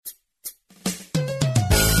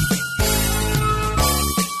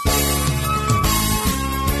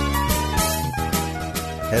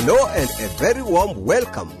Hello and a very warm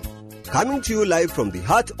welcome. Coming to you live from the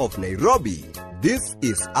heart of Nairobi, this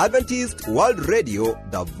is Adventist World Radio,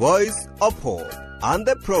 the voice of hope. And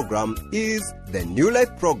the program is the New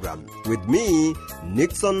Life Program with me,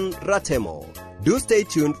 Nixon Ratemo. Do stay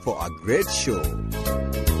tuned for a great show.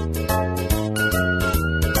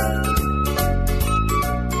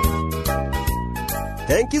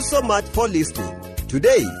 Thank you so much for listening.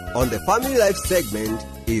 Today, on the Family Life segment,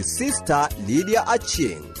 is Sister Lydia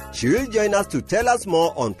Achieng. She will join us to tell us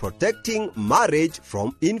more on protecting marriage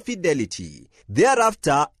from infidelity.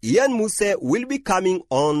 Thereafter, Ian Muse will be coming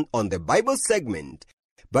on the Bible segment.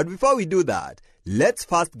 But before we do that, let's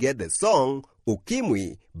first get the song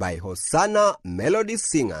Ukimwi by Hosanna Melody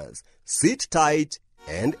Singers. Sit tight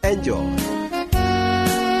and enjoy.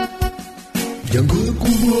 Janga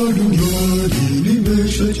kubwa duniani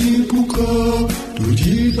limeshachipuka,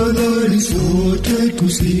 tujihadhari sote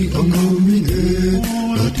tusiangamie.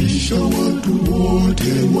 Latisha watu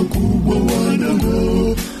wote wakubwa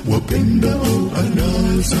wadogo, wapendao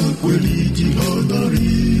anasa kweli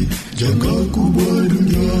jihadhari. Janga kubwa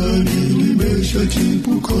duniani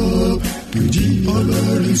limeshachipuka,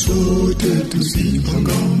 tujihadhari sote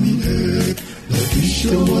tusiangamie.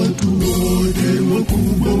 Latisha watu wote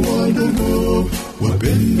wakubwa wadogo,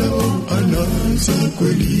 wapendao anasa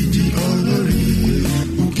kweli jihadhari.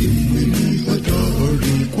 Ukimwi ni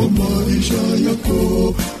hatari kwa maisha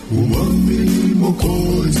yako, umwamini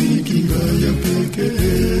Mwokozi kinga ya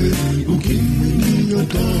pekee. Ukimwi ni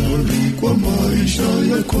hatari kwa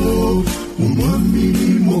maisha yako,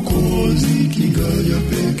 umwamini Mwokozi kinga ya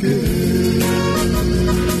pekee.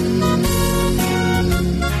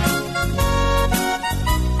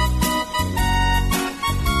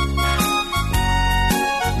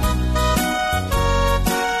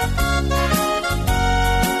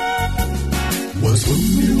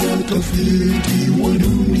 Wasomi watafiti wa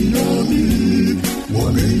dunia hii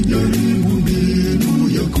wamejaribu mbinu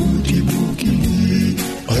ya kutibu ukimwi.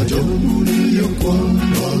 Ajabu ni ya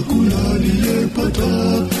kwamba kuna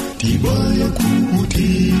aliyepata tiba ya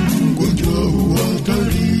kutibu ugonjwa huu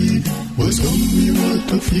hatari. Wasomi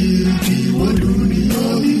watafiti wa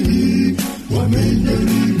dunia hii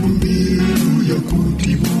wamejaribu mbinu ya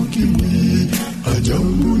kutibu ukimwi.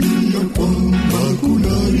 Ajabu ni ya kwamba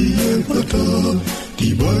kuna aliyepata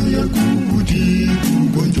tiba ya kutibu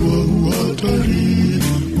ugonjwa huu hatari.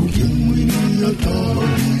 Ukimwi ni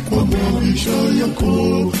hatari kwa maisha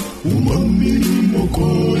yako, umwamini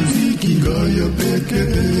Mwokozi kinga ya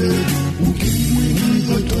pekee. Ukimwi ni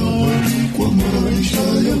hatari kwa maisha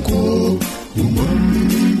yako,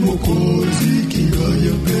 umwamini Mwokozi kinga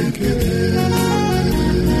ya pekee.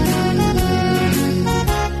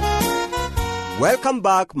 Welcome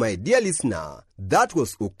back, my dear listener. That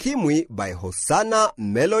was Ukimwi by Hosanna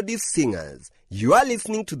Melody Singers. You are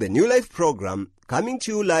listening to the New Life Program, coming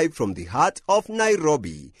to you live from the heart of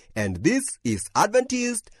Nairobi. And this is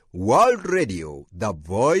Adventist World Radio, the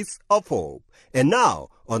voice of hope. And now,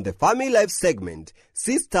 on the Family Life segment,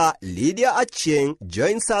 Sister Lydia Achieng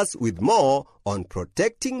joins us with more on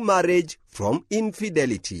protecting marriage from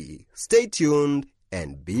infidelity. Stay tuned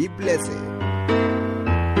and be blessed.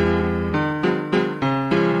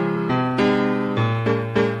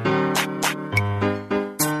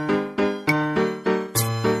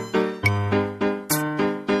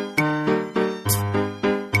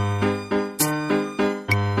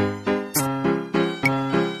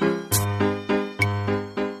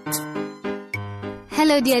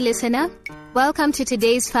 Hello dear listener, welcome to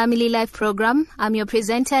today's Family Life program. I'm your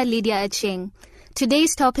presenter Lydia Achieng.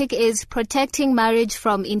 Today's topic is protecting marriage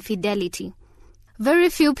from infidelity. Very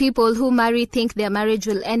few people who marry think their marriage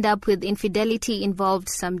will end up with infidelity involved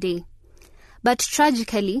someday. But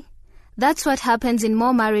tragically, that's what happens in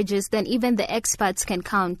more marriages than even the experts can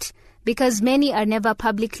count, because many are never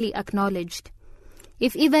publicly acknowledged.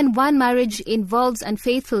 If even one marriage involves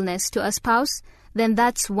unfaithfulness to a spouse, then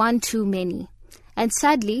that's one too many. And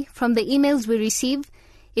sadly, from the emails we receive,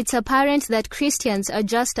 it's apparent that Christians are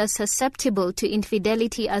just as susceptible to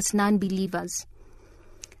infidelity as non-believers.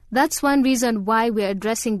 That's one reason why we're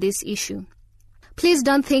addressing this issue. Please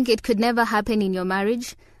don't think it could never happen in your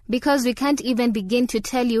marriage, because we can't even begin to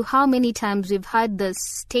tell you how many times we've heard the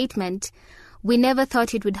statement, "We never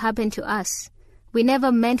thought it would happen to us. We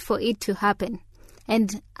never meant for it to happen,"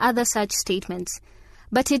 and other such statements.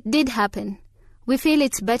 But it did happen. We feel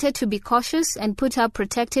it's better to be cautious and put up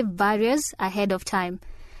protective barriers ahead of time,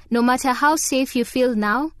 no matter how safe you feel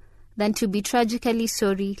now, than to be tragically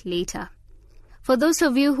sorry later. For those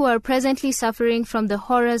of you who are presently suffering from the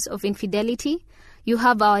horrors of infidelity, you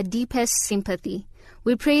have our deepest sympathy.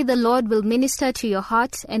 We pray the Lord will minister to your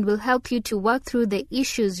heart and will help you to work through the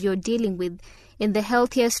issues you're dealing with in the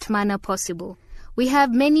healthiest manner possible. We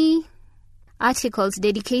have many articles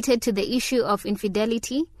dedicated to the issue of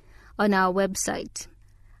infidelity on our website.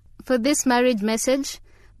 For this marriage message,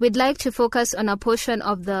 we'd like to focus on a portion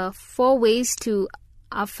of the 4 ways to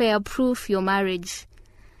affair-proof your marriage,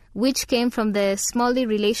 which came from the Smalley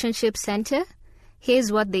Relationship Center.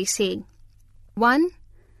 Here's what they say. 1.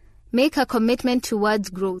 Make a commitment towards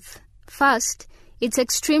growth. First, it's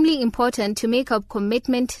extremely important to make a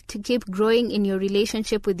commitment to keep growing in your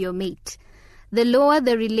relationship with your mate. The lower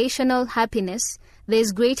the relational happiness, there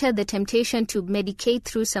is greater the temptation to medicate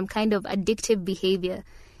through some kind of addictive behavior.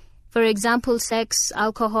 For example, sex,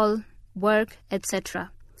 alcohol, work,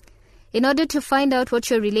 etc. In order to find out what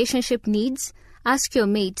your relationship needs, ask your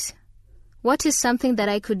mate, what is something that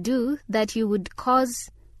I could do that would cause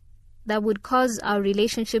our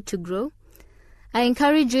relationship to grow? I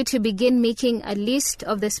encourage you to begin making a list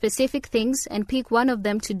of the specific things and pick one of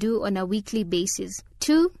them to do on a weekly basis.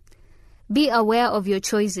 2. Be aware of your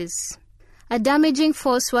choices. A damaging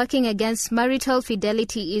force working against marital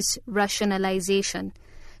fidelity is rationalization.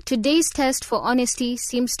 Today's test for honesty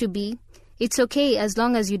seems to be, it's okay as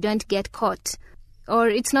long as you don't get caught, or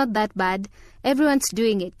it's not that bad, everyone's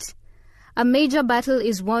doing it. A major battle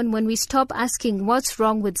is won when we stop asking what's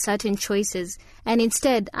wrong with certain choices and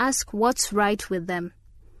instead ask what's right with them.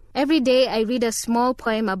 Every day I read a small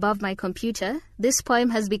poem above my computer. This poem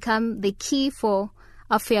has become the key for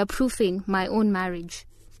affair-proofing my own marriage.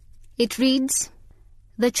 It reads,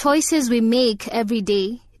 "The choices we make every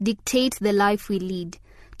day dictate the life we lead.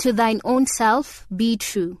 To thine own self be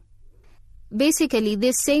true." Basically,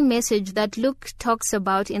 this same message that Luke talks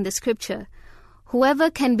about in the scripture.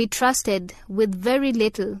 Whoever can be trusted with very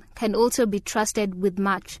little can also be trusted with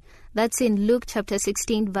much. That's in Luke chapter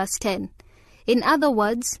 16, verse 10. In other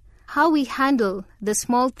words, how we handle the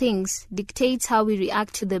small things dictates how we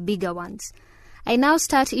react to the bigger ones. I now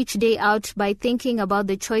start each day out by thinking about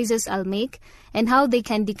the choices I'll make and how they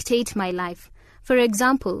can dictate my life. For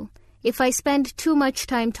example, if I spend too much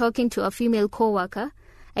time talking to a female coworker,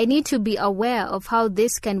 I need to be aware of how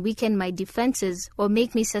this can weaken my defenses or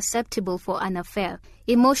make me susceptible for an affair,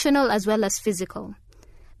 emotional as well as physical.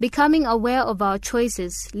 Becoming aware of our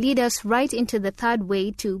choices lead us right into the 3rd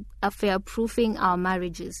way to affair-proofing our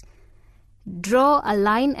marriages. Draw a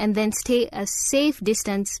line and then stay a safe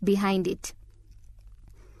distance behind it.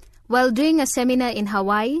 While doing a seminar in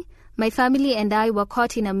Hawaii, my family and I were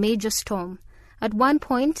caught in a major storm. At one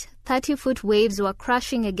point, 30-foot waves were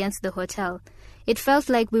crashing against the hotel. It felt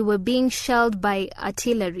like we were being shelled by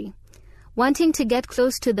artillery. Wanting to get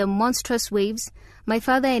close to the monstrous waves, my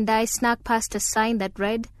father and I snuck past a sign that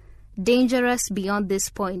read, "Dangerous beyond this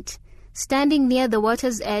point." Standing near the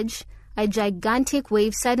water's edge, a gigantic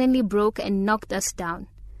wave suddenly broke and knocked us down.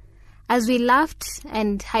 As we laughed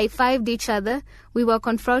and high-fived each other, we were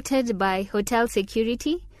confronted by hotel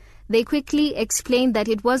security. They quickly explained that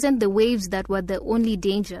it wasn't the waves that were the only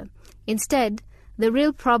danger. Instead, the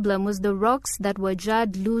real problem was the rocks that were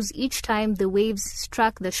jarred loose each time the waves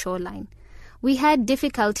struck the shoreline. We had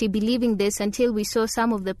difficulty believing this until we saw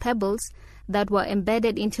some of the pebbles that were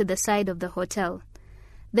embedded into the side of the hotel.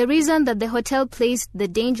 The reason that the hotel placed the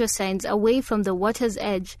danger signs away from the water's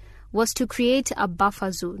edge was to create a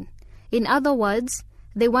buffer zone. In other words,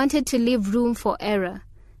 they wanted to leave room for error.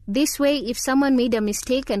 This way, if someone made a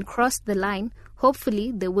mistake and crossed the line,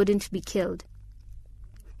 hopefully they wouldn't be killed.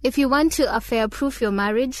 If you want to affair-proof your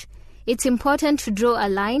marriage, it's important to draw a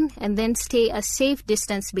line and then stay a safe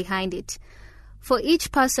distance behind it. For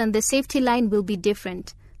each person, the safety line will be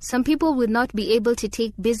different. Some people will not be able to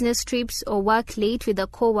take business trips or work late with a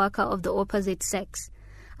co-worker of the opposite sex.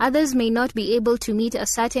 Others may not be able to meet a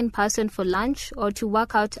certain person for lunch or to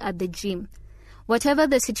work out at the gym. Whatever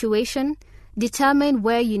the situation, determine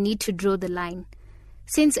where you need to draw the line.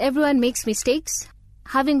 Since everyone makes mistakes,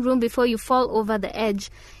 having room before you fall over the edge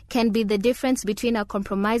can be the difference between a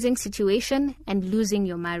compromising situation and losing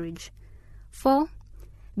your marriage. 4.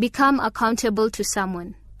 Become accountable to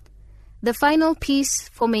someone. The final piece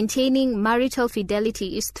for maintaining marital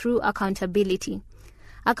fidelity is through accountability.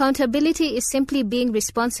 Accountability is simply being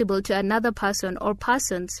responsible to another person or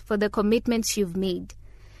persons for the commitments you've made.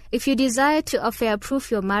 If you desire to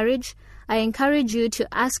affair-proof your marriage, I encourage you to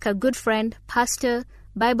ask a good friend, pastor,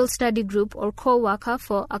 Bible study group, or co-worker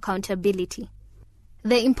for accountability.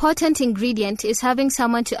 The important ingredient is having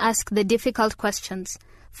someone to ask the difficult questions.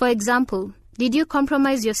 For example, did you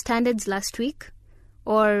compromise your standards last week?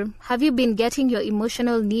 Or have you been getting your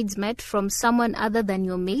emotional needs met from someone other than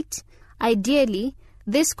your mate? Ideally,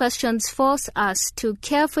 These questions force us to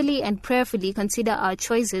carefully and prayerfully consider our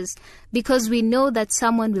choices because we know that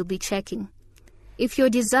someone will be checking. If your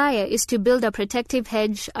desire is to build a protective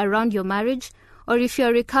hedge around your marriage, or if you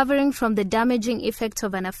are recovering from the damaging effects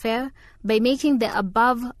of an affair by making the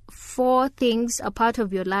above 4 things a part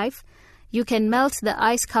of your life, you can melt the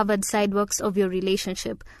ice-covered sidewalks of your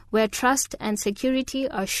relationship, where trust and security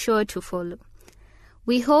are sure to follow.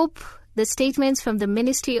 We hope the statements from the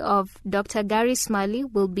ministry of Dr. Gary Smalley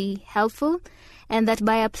will be helpful, and that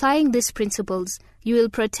by applying these principles, you will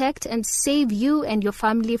protect and save you and your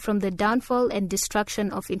family from the downfall and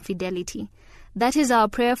destruction of infidelity. That is our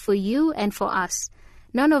prayer for you and for us.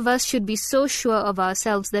 None of us should be so sure of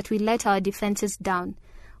ourselves that we let our defenses down.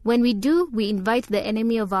 When we do, we invite the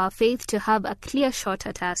enemy of our faith to have a clear shot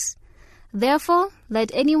at us. Therefore,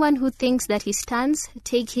 let anyone who thinks that he stands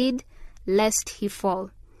take heed, lest he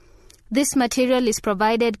fall. This material is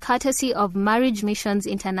provided courtesy of Marriage Missions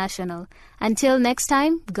International. Until next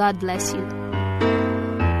time, God bless you.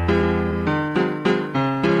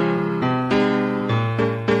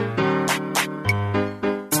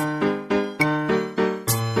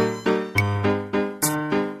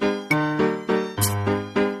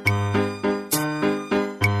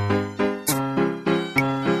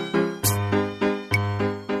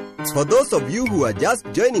 For those of you who are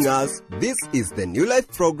just joining us, this is the New Life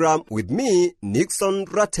program with me, Nixon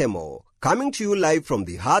Ratemo, coming to you live from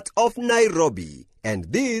the heart of Nairobi. And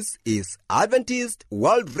this is Adventist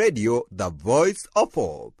World Radio, the voice of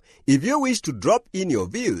hope. If you wish to drop in your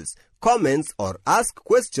views, comments, or ask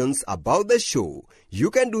questions about the show, you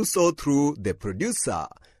can do so through the producer,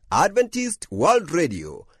 Adventist World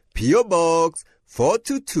Radio, P.O. Box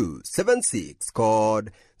 42276,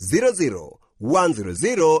 code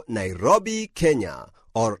 00100 Nairobi, Kenya,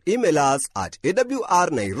 or email us at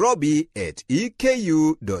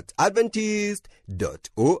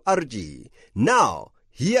awrnairobi@eku.adventist.org. Now,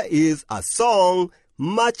 here is a song,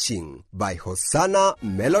 Marching, by Hosanna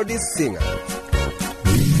Melody Singers.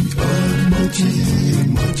 We are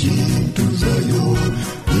marching, marching to Zion.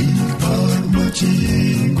 We are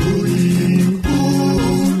marching, going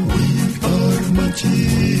home. We are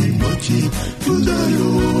marching, marching to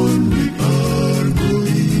Zion. We are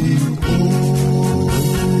going home.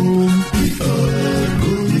 We are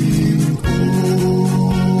going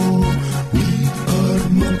home. We are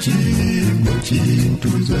marching, marching to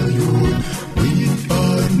Zion. We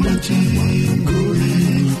are marching,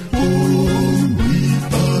 going home. We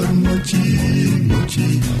are marching,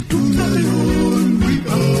 marching to Zion. We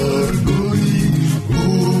are going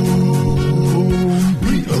home.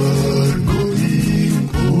 We are going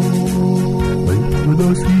home. My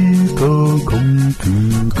brother, sister, come today.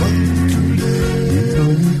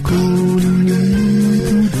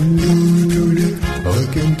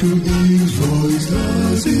 Hearken to His voice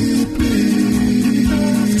as He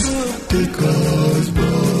pleads. Take us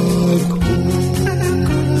back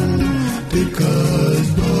home. Take us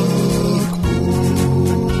back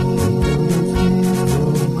home.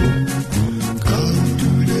 Come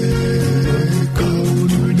today, come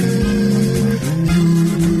today. You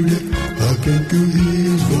today. Hearken to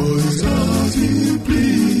His voice as He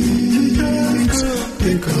pleads.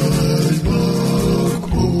 Take us back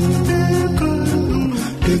home.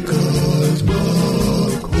 Take us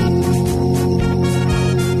back home.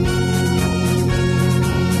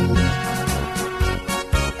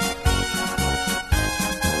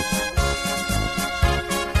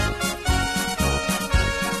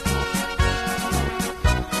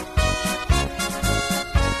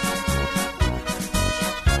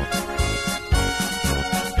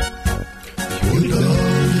 Your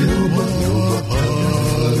love, your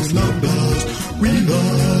heart has loved us with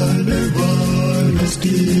an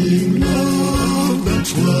everlasting love.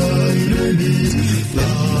 That's why there is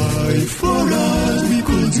life for us,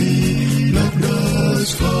 because He loved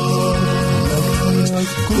us first.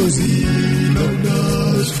 Because He loved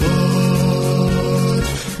us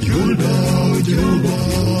first. Your love, your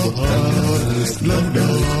heart has loved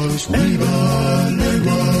us with an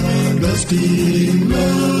everlasting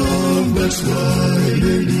love. That's why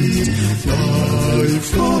there is life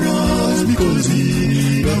for us, because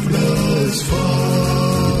He loved us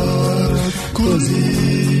first. Because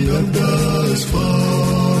He loved us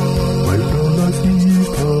first. My brother,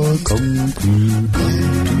 sister, come today.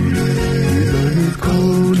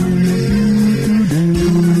 Come today.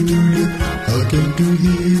 Hearken to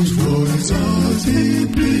His voice as He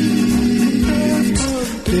pleads.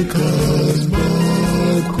 Take us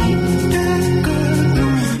back home.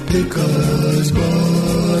 Take us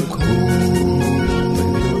back home.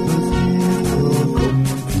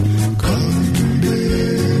 Come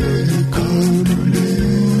today, come today.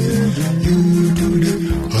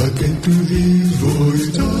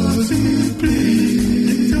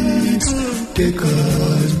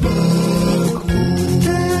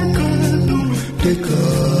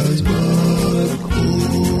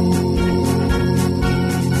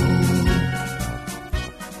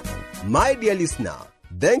 My dear listener,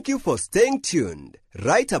 thank you for staying tuned.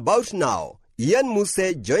 Right about now, Ian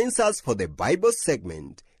Muse joins us for the Bible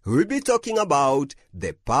segment. He will be talking about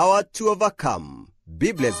the power to overcome.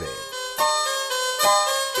 Be blessed.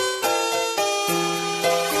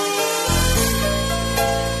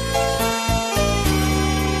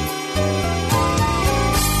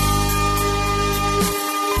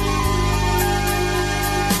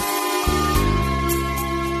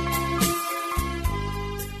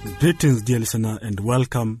 Greetings, dear listener, and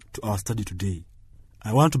welcome to our study today.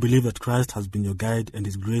 I want to believe that Christ has been your guide and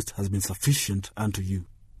His grace has been sufficient unto you.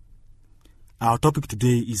 Our topic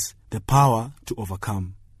today is the power to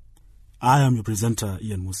overcome. I am your presenter,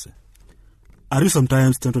 Ian Muse. Are you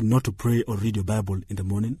sometimes tempted not to pray or read your Bible in the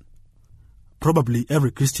morning? Probably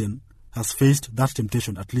every Christian has faced that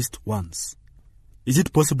temptation at least once. Is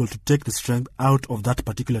it possible to take the strength out of that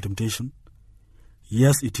particular temptation?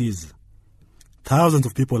 Yes, it is. Thousands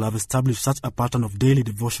of people have established such a pattern of daily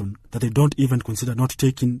devotion that they don't even consider not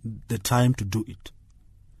taking the time to do it.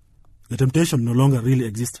 The temptation no longer really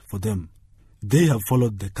exists for them. They have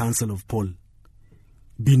followed the counsel of Paul.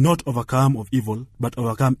 Be not overcome of evil, but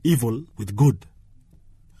overcome evil with good.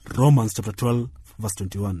 Romans chapter 12, verse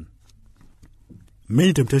 21.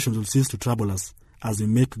 Many temptations will cease to trouble us as we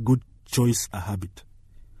make good choice a habit.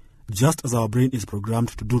 Just as our brain is programmed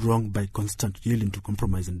to do wrong by constant yielding to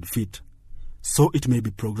compromise and defeat, so it may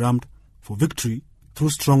be programmed for victory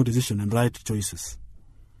through strong decision and right choices.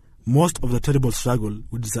 Most of the terrible struggle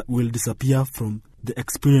will disappear from the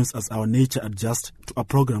experience as our nature adjusts to a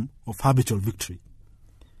program of habitual victory.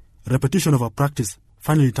 Repetition of our practice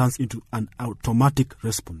finally turns into an automatic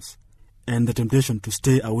response, and the temptation to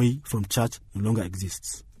stay away from church no longer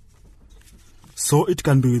exists. So it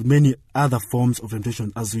can be with many other forms of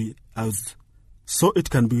temptation as we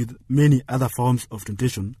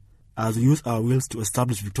use our wills to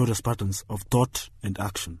establish victorious patterns of thought and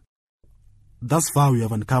action. Thus far, we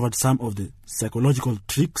have uncovered some of the psychological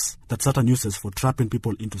tricks that Satan uses for trapping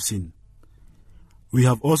people into sin. We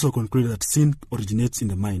have also concluded that sin originates in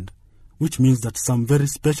the mind, which means that some very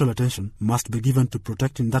special attention must be given to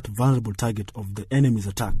protecting that vulnerable target of the enemy's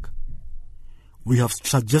attack. We have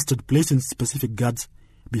suggested placing specific guards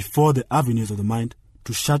before the avenues of the mind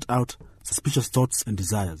to shut out suspicious thoughts and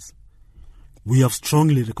desires. We have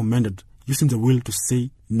strongly recommended using the will to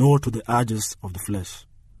say no to the urges of the flesh.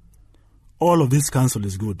 All of this counsel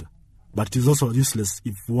is good, but it is also useless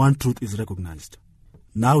if one truth is recognized.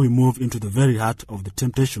 Now we move into the very heart of the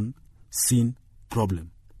temptation, sin,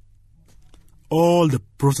 problem. All the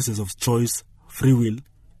processes of choice, free will,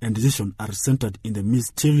 and decision are centered in the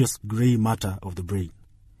mysterious grey matter of the brain.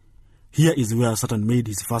 Here is where Satan made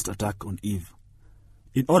his first attack on Eve.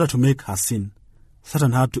 In order to make her sin,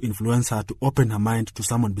 Satan had to influence her to open her mind to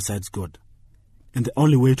someone besides God. And the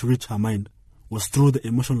only way to reach her mind was through the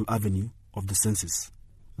emotional avenue of the senses.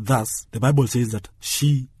 Thus, the Bible says that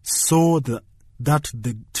she saw that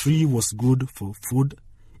the tree was good for food,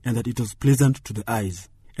 and that it was pleasant to the eyes,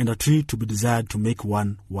 and a tree to be desired to make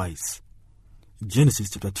one wise.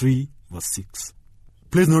 Genesis chapter 3, verse 6.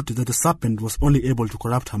 Please note that the serpent was only able to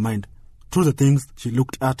corrupt her mind through the things she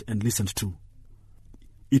looked at and listened to.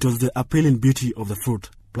 It was the appealing beauty of the fruit,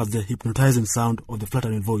 plus the hypnotizing sound of the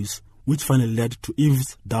flattering voice, which finally led to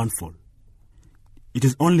Eve's downfall. It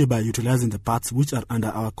is only by utilizing the parts which are under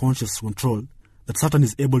our conscious control that Satan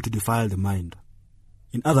is able to defile the mind.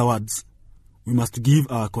 In other words, we must give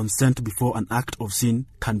our consent before an act of sin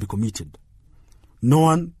can be committed. No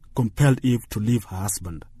one compelled Eve to leave her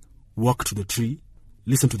husband, walk to the tree,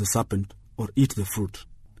 listen to the serpent, or eat the fruit.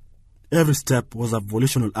 Every step was a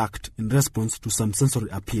volitional act in response to some sensory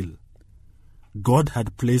appeal. God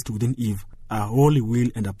had placed within Eve a holy will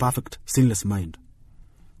and a perfect, sinless mind.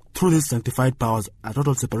 Through these sanctified powers, a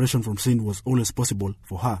total separation from sin was always possible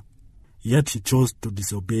for her, yet she chose to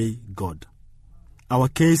disobey God. Our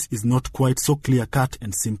case is not quite so clear-cut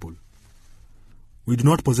and simple. We do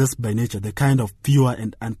not possess by nature the kind of pure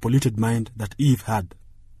and unpolluted mind that Eve had.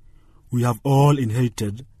 We have all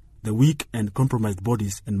inherited the weak and compromised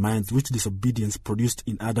bodies and minds which disobedience produced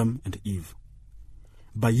in Adam and Eve.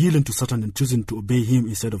 By yielding to Satan and choosing to obey him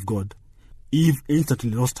instead of God, Eve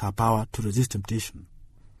instantly lost her power to resist temptation.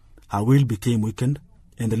 Her will became weakened,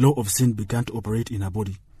 and the law of sin began to operate in her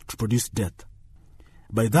body to produce death.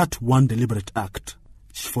 By that one deliberate act,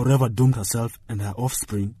 she forever doomed herself and her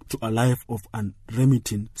offspring to a life of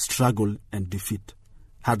unremitting struggle and defeat.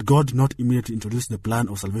 Had God not immediately introduced the plan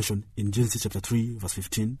of salvation in Genesis chapter 3, verse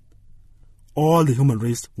 15, all the human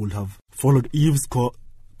race would have followed Eve's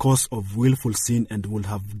course of willful sin and would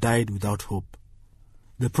have died without hope.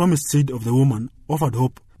 The promised seed of the woman offered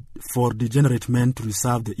hope for degenerate men to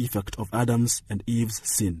receive the effect of Adam's and Eve's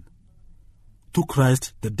sin. Through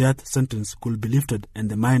Christ, the death sentence could be lifted and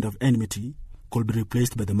the mind of enmity could be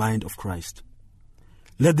replaced by the mind of Christ.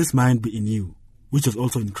 Let this mind be in you, which was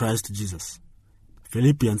also in Christ Jesus.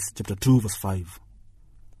 Philippians chapter 2 verse 5.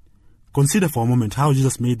 Consider for a moment how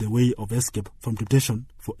Jesus made the way of escape from temptation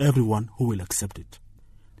for everyone who will accept it.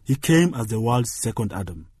 He came as the world's second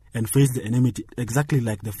Adam and faced the enmity exactly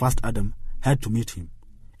like the first Adam had to meet him.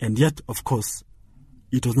 And yet, of course,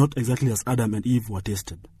 it was not exactly as Adam and Eve were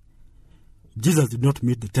tested. Jesus did not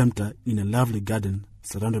meet the tempter in a lovely garden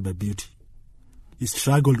surrounded by beauty. He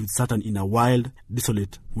struggled with Satan in a wild,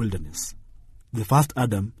 desolate wilderness. The first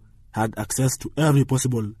Adam had access to every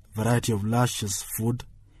possible variety of luscious food,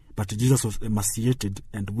 but Jesus was emaciated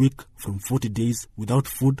and weak from 40 days without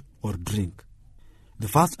food or drink. The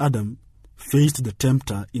first Adam faced the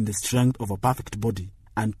tempter in the strength of a perfect body,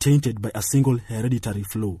 untainted by a single hereditary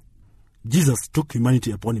flaw. Jesus took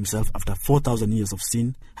humanity upon himself after 4,000 years of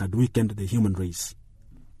sin had weakened the human race.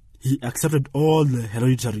 He accepted all the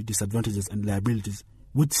hereditary disadvantages and liabilities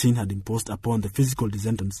which sin had imposed upon the physical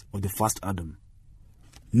descendants of the first Adam.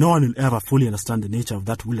 No one will ever fully understand the nature of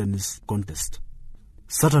that wilderness contest.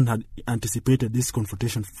 Satan had anticipated this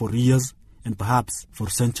confrontation for years and perhaps for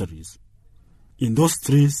centuries. In those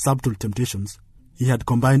three subtle temptations, he had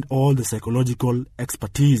combined all the psychological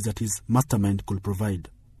expertise that his mastermind could provide.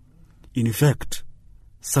 In effect,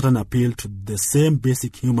 Satan appealed to the same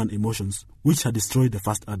basic human emotions which had destroyed the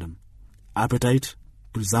first Adam: appetite,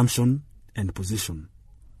 presumption, and position.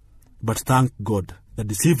 But thank God, the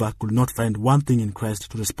deceiver could not find one thing in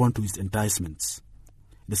Christ to respond to his enticements.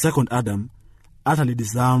 The second Adam utterly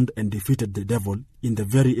disarmed and defeated the devil in the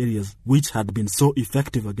very areas which had been so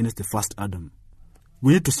effective against the first Adam.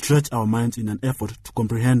 We need to stretch our minds in an effort to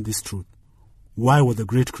comprehend this truth. Why was the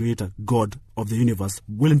great Creator, God of the universe,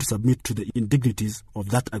 willing to submit to the indignities of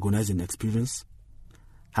that agonizing experience?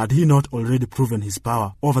 Had he not already proven his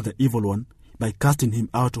power over the evil one by casting him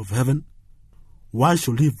out of heaven? Why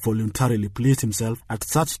should he voluntarily place himself at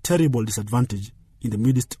such terrible disadvantage in the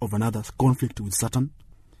midst of another conflict with Satan?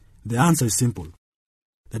 The answer is simple.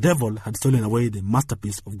 The devil had stolen away the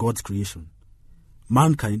masterpiece of God's creation.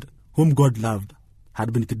 Mankind, whom God loved,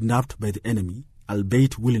 had been kidnapped by the enemy,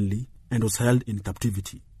 albeit willingly, and was held in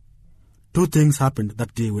captivity. Two things happened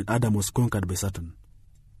that day when Adam was conquered by Satan.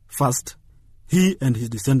 First, he and his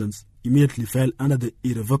descendants immediately fell under the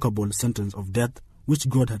irrevocable sentence of death which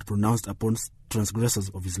God had pronounced upon transgressors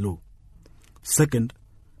of his law. Second,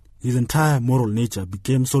 his entire moral nature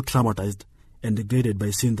became so traumatized and degraded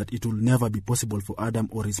by sin that it will never be possible for Adam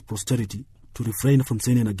or his posterity to refrain from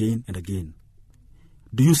sinning again and again.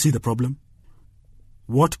 Do you see the problem?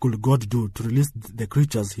 What could God do to release the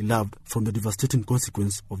creatures he loved from the devastating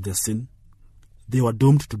consequence of their sin? They were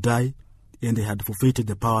doomed to die, and they had forfeited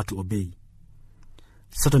the power to obey.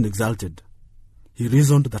 Satan exulted. He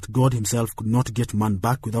reasoned that God himself could not get man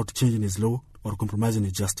back without changing his law or compromising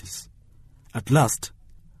his justice. At last,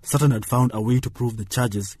 Satan had found a way to prove the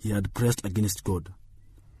charges he had pressed against God.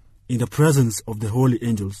 In the presence of the holy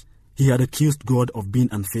angels, he had accused God of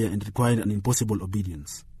being unfair and requiring an impossible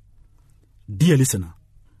obedience. Dear listener,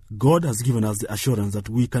 God has given us the assurance that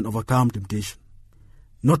we can overcome temptation,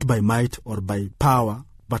 not by might or by power,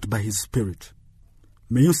 but by His Spirit.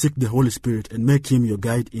 May you seek the Holy Spirit and make Him your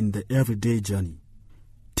guide in the everyday journey.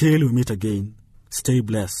 Till we meet again, stay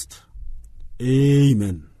blessed.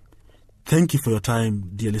 Amen. Thank you for your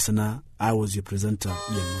time, dear listener. I was your presenter,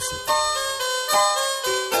 Ian Musi.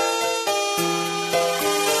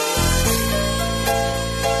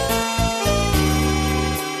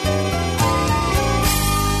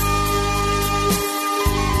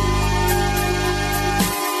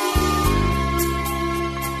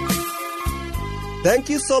 Thank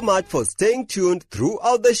you so much for staying tuned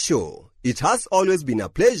throughout the show. It has always been a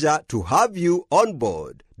pleasure to have you on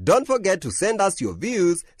board. Don't forget to send us your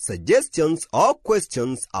views, suggestions, or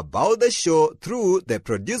questions about the show through the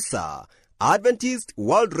producer, Adventist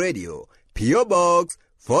World Radio, P.O. Box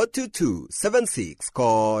 42276,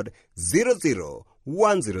 code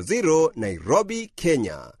 00100, Nairobi,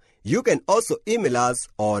 Kenya. You can also email us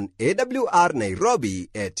on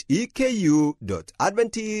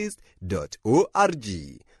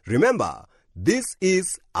awrnairobi@eku.adventist.org. Remember, this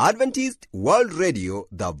is Adventist World Radio,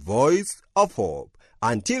 the voice of hope.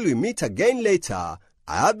 Until we meet again later,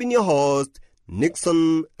 I have been your host,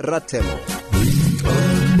 Nixon Ratemo. We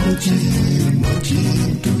are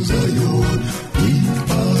marching to Zion. We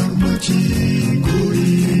are marching,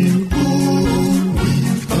 going home. We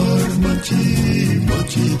are marching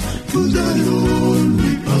to Zion.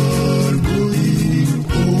 We are going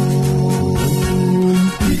home.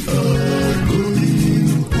 We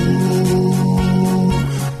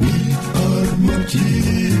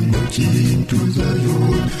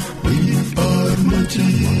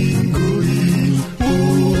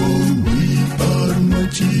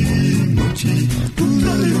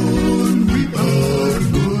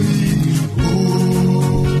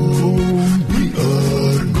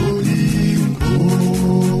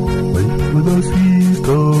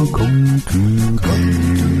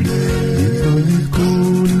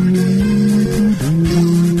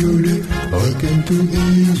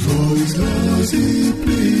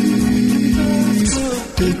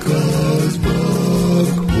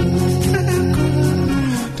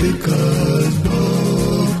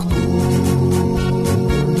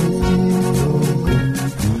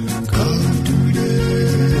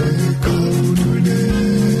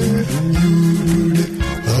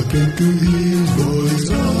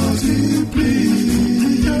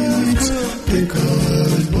take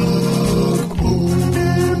us back home.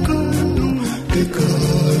 Take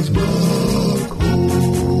us back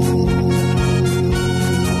home.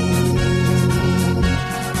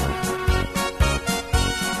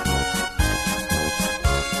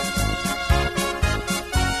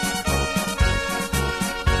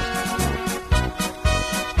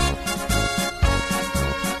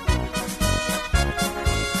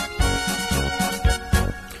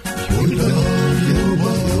 Your love, your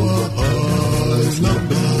power has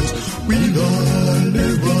loved us with an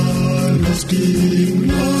everlasting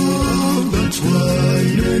love. That's why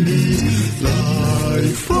there is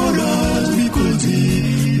life for us, because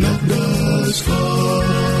He loved us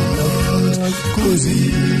first. Because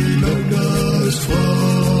He loved us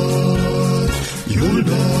first. Your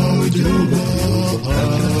love, Jehovah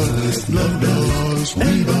has loved us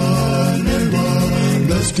with an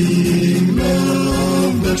everlasting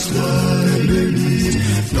love. That's why there is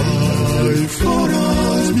life for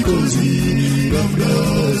us, because He loved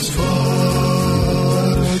us first.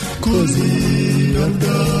 Because He loved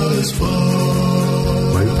us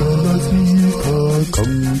first. My brothers, sisters,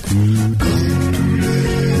 come today.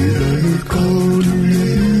 Come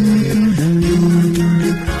today.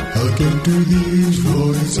 Hearken to His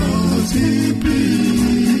voice as He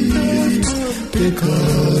pleads. Take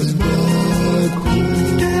us back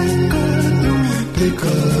home. Take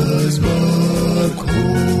us back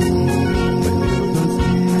home.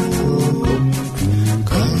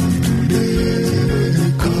 Come today,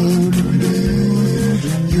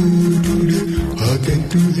 you today. Hearken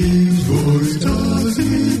to His voice as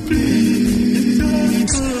He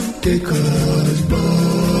pleads. Take us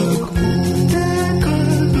back home.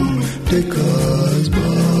 Take us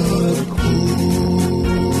back home.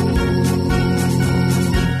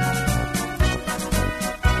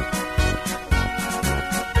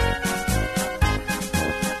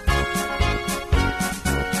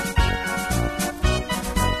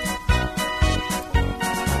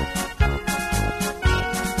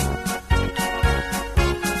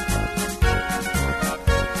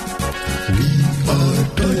 We are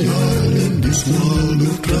tired in this world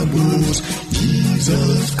of troubles.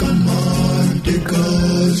 Jesus, come on, take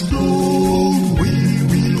us home. We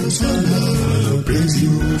will Hosanna, praise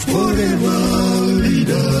You forever. Lead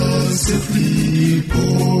us safely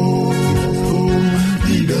home.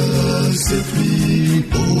 Lead us safely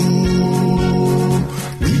home.